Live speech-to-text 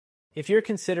If you're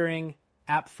considering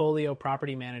AppFolio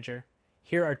Property Manager,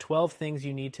 here are 12 things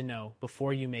you need to know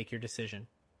before you make your decision.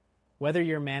 Whether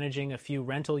you're managing a few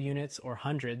rental units or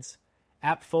hundreds,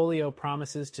 AppFolio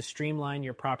promises to streamline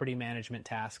your property management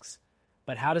tasks.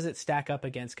 But how does it stack up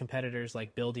against competitors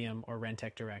like Buildium or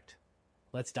Rentec Direct?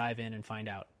 Let's dive in and find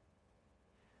out.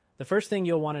 The first thing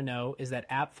you'll want to know is that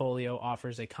AppFolio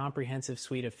offers a comprehensive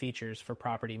suite of features for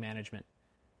property management.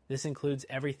 This includes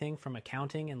everything from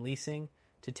accounting and leasing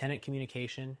to tenant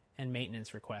communication and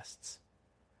maintenance requests.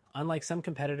 Unlike some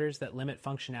competitors that limit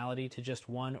functionality to just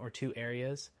one or two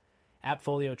areas,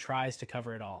 AppFolio tries to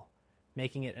cover it all,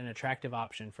 making it an attractive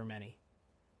option for many.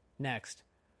 Next,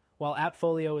 while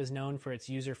AppFolio is known for its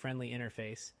user-friendly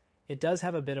interface, it does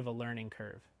have a bit of a learning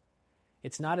curve.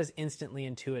 It's not as instantly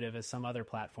intuitive as some other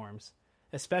platforms,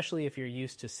 especially if you're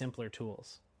used to simpler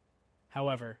tools.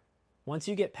 However, once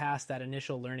you get past that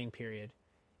initial learning period,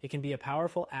 it can be a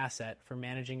powerful asset for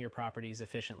managing your properties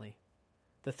efficiently.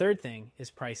 The third thing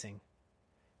is pricing.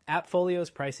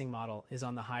 AppFolio's pricing model is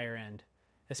on the higher end,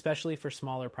 especially for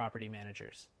smaller property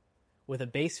managers. With a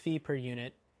base fee per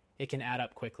unit, it can add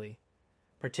up quickly,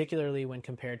 particularly when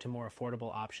compared to more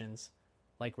affordable options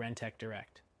like Rentec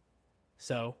Direct.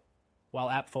 So, while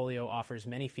AppFolio offers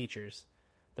many features,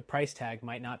 the price tag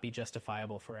might not be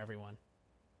justifiable for everyone.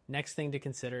 Next thing to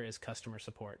consider is customer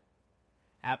support.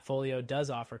 AppFolio does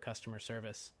offer customer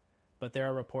service, but there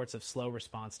are reports of slow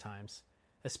response times,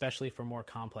 especially for more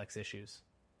complex issues.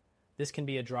 This can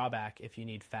be a drawback if you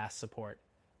need fast support,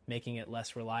 making it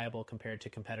less reliable compared to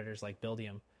competitors like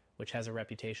Buildium, which has a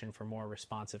reputation for more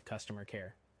responsive customer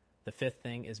care. The fifth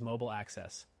thing is mobile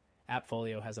access.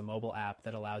 AppFolio has a mobile app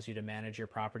that allows you to manage your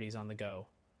properties on the go.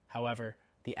 However,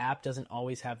 the app doesn't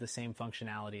always have the same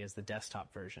functionality as the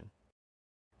desktop version.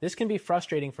 This can be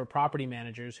frustrating for property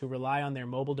managers who rely on their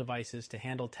mobile devices to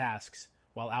handle tasks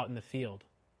while out in the field.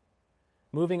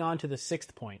 Moving on to the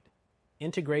sixth point,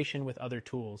 integration with other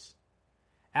tools.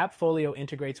 AppFolio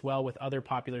integrates well with other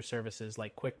popular services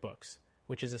like QuickBooks,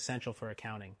 which is essential for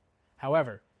accounting.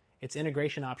 However, its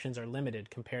integration options are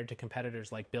limited compared to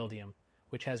competitors like Buildium,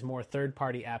 which has more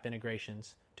third-party app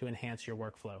integrations to enhance your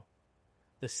workflow.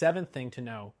 The seventh thing to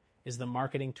know is the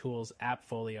marketing tools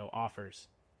AppFolio offers.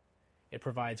 It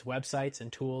provides websites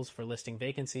and tools for listing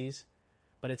vacancies,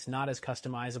 but it's not as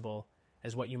customizable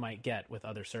as what you might get with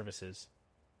other services.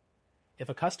 If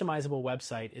a customizable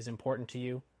website is important to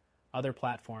you, other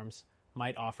platforms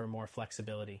might offer more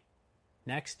flexibility.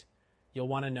 Next, you'll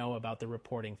want to know about the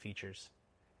reporting features.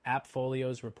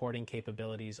 AppFolio's reporting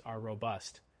capabilities are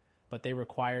robust, but they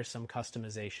require some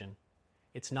customization.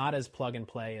 It's not as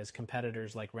plug-and-play as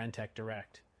competitors like Rentec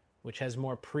Direct, which has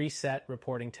more preset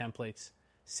reporting templates,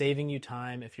 saving you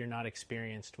time if you're not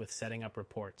experienced with setting up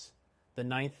reports. The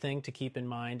ninth thing to keep in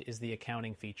mind is the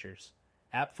accounting features.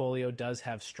 AppFolio does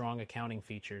have strong accounting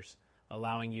features,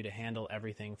 allowing you to handle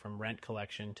everything from rent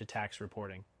collection to tax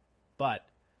reporting. But,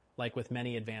 like with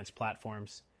many advanced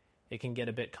platforms, it can get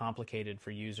a bit complicated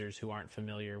for users who aren't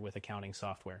familiar with accounting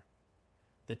software.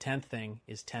 The 10th thing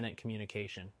is tenant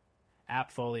communication.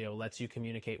 AppFolio lets you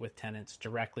communicate with tenants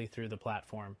directly through the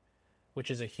platform, which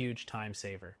is a huge time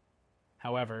saver.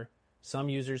 However, some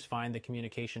users find the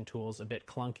communication tools a bit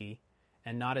clunky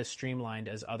and not as streamlined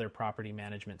as other property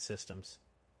management systems.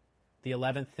 The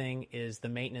 11th thing is the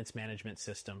maintenance management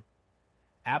system.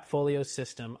 AppFolio's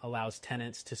system allows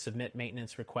tenants to submit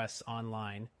maintenance requests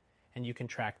online, and you can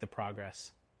track the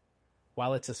progress.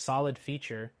 While it's a solid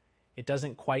feature, it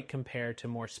doesn't quite compare to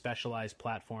more specialized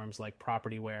platforms like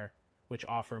Propertyware, which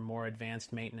offer more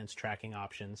advanced maintenance tracking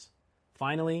options.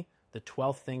 Finally, the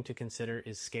 12th thing to consider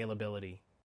is scalability.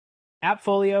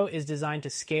 AppFolio is designed to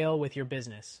scale with your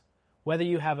business. Whether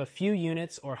you have a few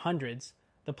units or hundreds,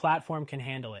 the platform can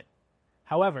handle it.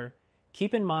 However,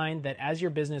 keep in mind that as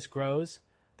your business grows,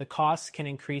 the costs can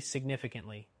increase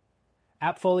significantly.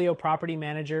 AppFolio Property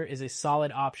Manager is a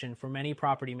solid option for many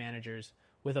property managers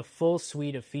with a full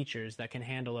suite of features that can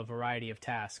handle a variety of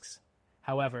tasks.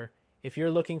 However, if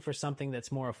you're looking for something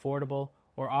that's more affordable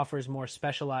or offers more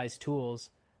specialized tools,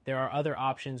 there are other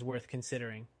options worth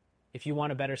considering. If you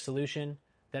want a better solution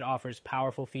that offers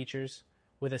powerful features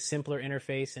with a simpler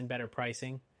interface and better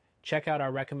pricing, check out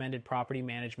our recommended property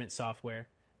management software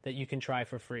that you can try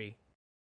for free.